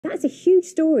that's a huge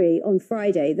story on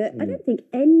Friday that I don't think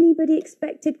anybody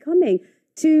expected coming.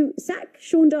 To sack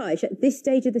Sean Dyche at this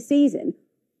stage of the season,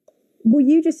 were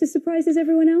you just as surprised as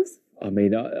everyone else? I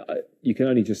mean, you can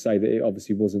only just say that it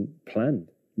obviously wasn't planned.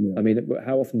 Yeah. I mean,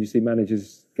 how often do you see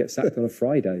managers get sacked on a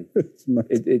Friday?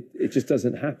 It just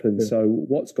doesn't happen. Yeah. So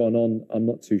what's gone on, I'm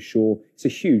not too sure. It's a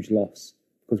huge loss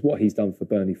because what he's done for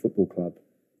Burnley Football Club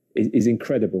is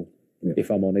incredible, if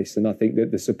I'm honest. And I think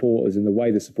that the supporters and the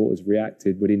way the supporters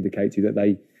reacted would indicate to you that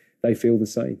they feel the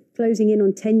same. Closing in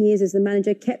on 10 years as the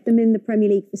manager, kept them in the Premier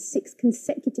League for 6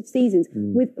 consecutive seasons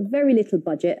with very little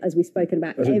budget, as we've spoken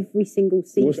about every single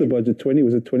season. What's the budget? 20?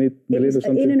 Was it 20 million or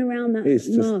something? In and around that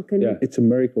mark. And it's a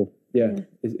miracle. Yeah.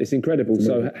 It's incredible. It's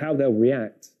so how they'll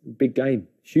react, big game,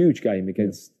 huge game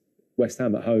against West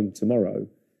Ham at home tomorrow.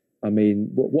 I mean,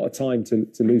 what a time to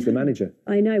lose the manager.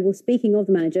 I know. Well, speaking of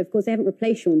the manager, of course, they haven't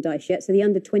replaced Sean Dyche yet. So the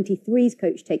under-23s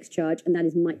coach takes charge, and that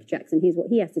is Mike Jackson. Here's what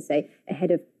he has to say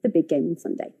ahead of the big game on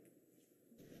Sunday.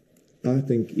 I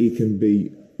think he can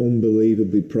be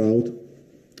unbelievably proud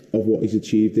of what he's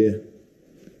achieved here.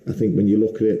 I think when you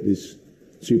look at it, there's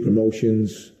 2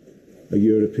 promotions, a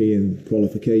European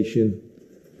qualification.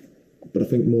 But I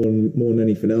think more than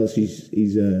anything else, he's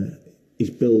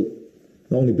built...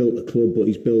 not only built a club, but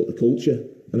he's built a culture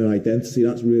and an identity.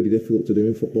 That's really difficult to do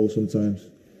in football sometimes.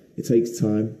 It takes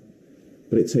time,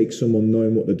 but it takes someone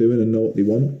knowing what they're doing and know what they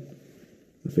want.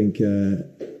 I think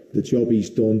the job he's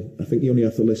done, I think you only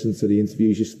have to listen to the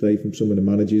interviews yesterday from some of the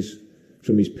managers,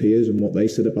 from his peers and what they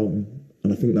said about him.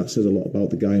 And I think that says a lot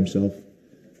about the guy himself.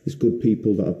 There's good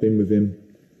people that have been with him.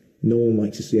 No one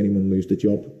likes to see anyone lose the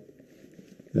job.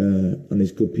 And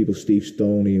there's good people, Steve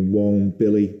Stoney and Wong,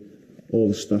 Billy, all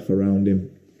the staff around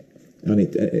him, and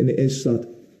it is sad,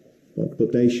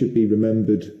 but they should be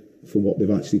remembered for what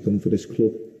they've actually done for this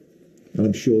club, and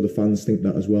I'm sure the fans think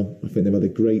that as well. I think they've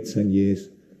had a great 10 years,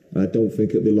 and I don't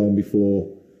think it'll be long before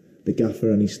the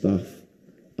gaffer and his staff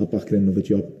are back in another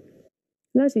job.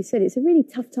 Well, as we said, it's a really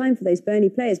tough time for those Burnley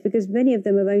players because many of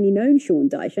them have only known Sean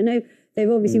Dyche. I know they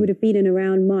obviously would have been in and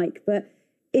around Mike, but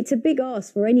it's a big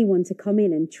ask for anyone to come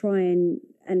in and try and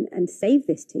save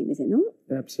this team, is it not?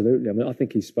 Absolutely. I mean, I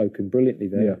think he's spoken brilliantly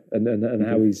there, and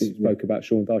how he spoke about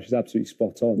Sean Dyche is absolutely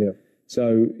spot on. Yeah.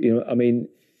 So I mean,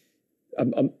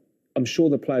 I'm sure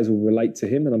the players will relate to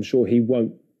him, and I'm sure he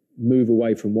won't move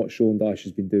away from what Sean Dyche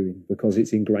has been doing because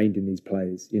it's ingrained in these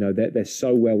players. They're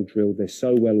so well drilled, they're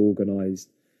so well organised,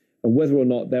 and whether or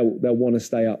not they'll want to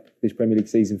stay up this Premier League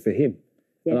season for him.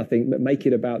 Yeah. And I think make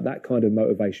it about that kind of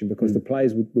motivation because the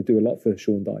players would do a lot for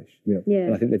Sean Dyche. Yeah.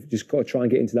 And I think they've just got to try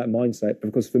and get into that mindset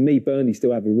because for me, Burnley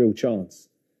still have a real chance.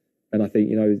 And I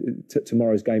think,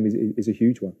 tomorrow's game is a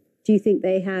huge one. Do you think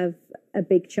they have a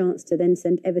big chance to then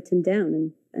send Everton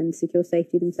down and secure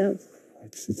safety themselves?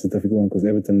 It's a difficult one because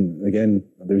Everton, again,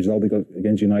 the result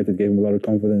against United gave them a lot of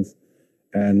confidence.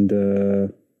 And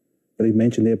but they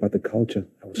mentioned there about the culture.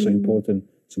 That was so important.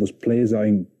 So those players are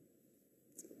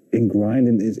in grind,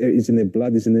 and it's in their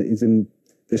blood, it's in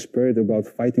their spirit about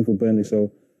fighting for Burnley. So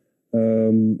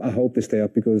I hope they stay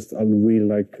up because I really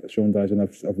like Sean Dyche, and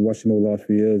I've watched him over the last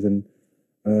few years, and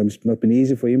it's not been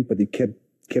easy for him, but he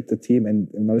kept the team, and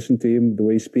I listen to him, the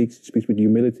way he speaks with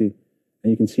humility,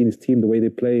 and you can see in his team the way they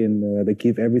play, and they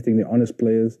give everything, they're honest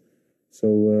players. So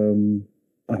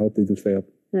I hope they do stay up.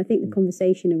 And I think the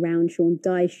conversation around Sean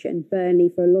Dyche and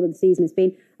Burnley for a lot of the season has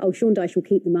been, Sean Dyche will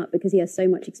keep them up because he has so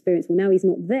much experience. Well, now he's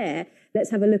not there.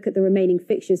 Let's have a look at the remaining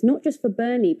fixtures, not just for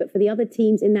Burnley, but for the other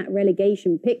teams in that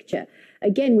relegation picture.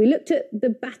 Again, we looked at the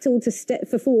battle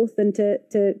for fourth and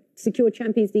to secure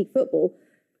Champions League football.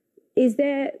 Is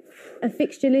there a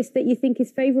fixture list that you think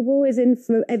is favourable, as in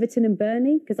for Everton and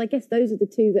Burnley? Because I guess those are the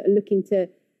two that are looking to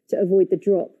avoid the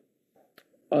drop.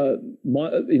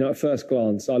 At first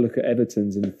glance, I look at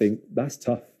Everton's and think that's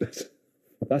tough.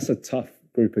 That's a tough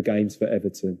group of games for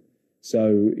Everton.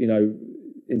 So,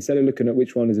 instead of looking at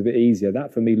which one is a bit easier,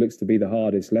 that for me looks to be the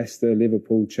hardest. Leicester,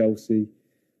 Liverpool, Chelsea,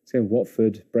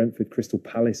 Watford, Brentford, Crystal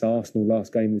Palace, Arsenal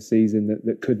last game of the season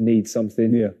that could need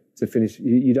something to finish.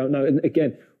 You don't know. And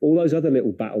again, all those other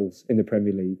little battles in the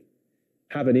Premier League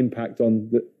have an impact on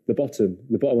the bottom.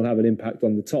 The bottom will have an impact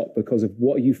on the top because of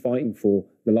what are you fighting for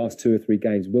the last 2 or 3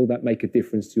 games. Will that make a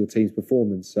difference to your team's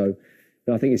performance? So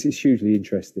I think it's hugely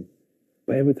interesting.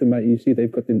 But Everton, Matt, you see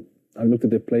they've got I looked at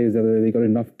their players the other day, they've got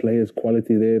enough players,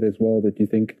 quality there as well, that you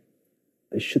think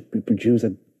they should be produced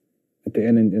at the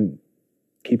end and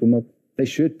keep them up. They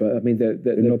should, but I mean, they've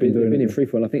been in free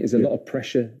fall. I think there's a lot of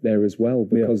pressure there as well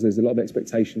because there's a lot of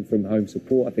expectation from home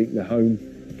support. I think the home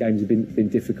games have been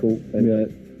difficult,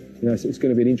 and so it's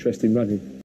going to be an interesting run.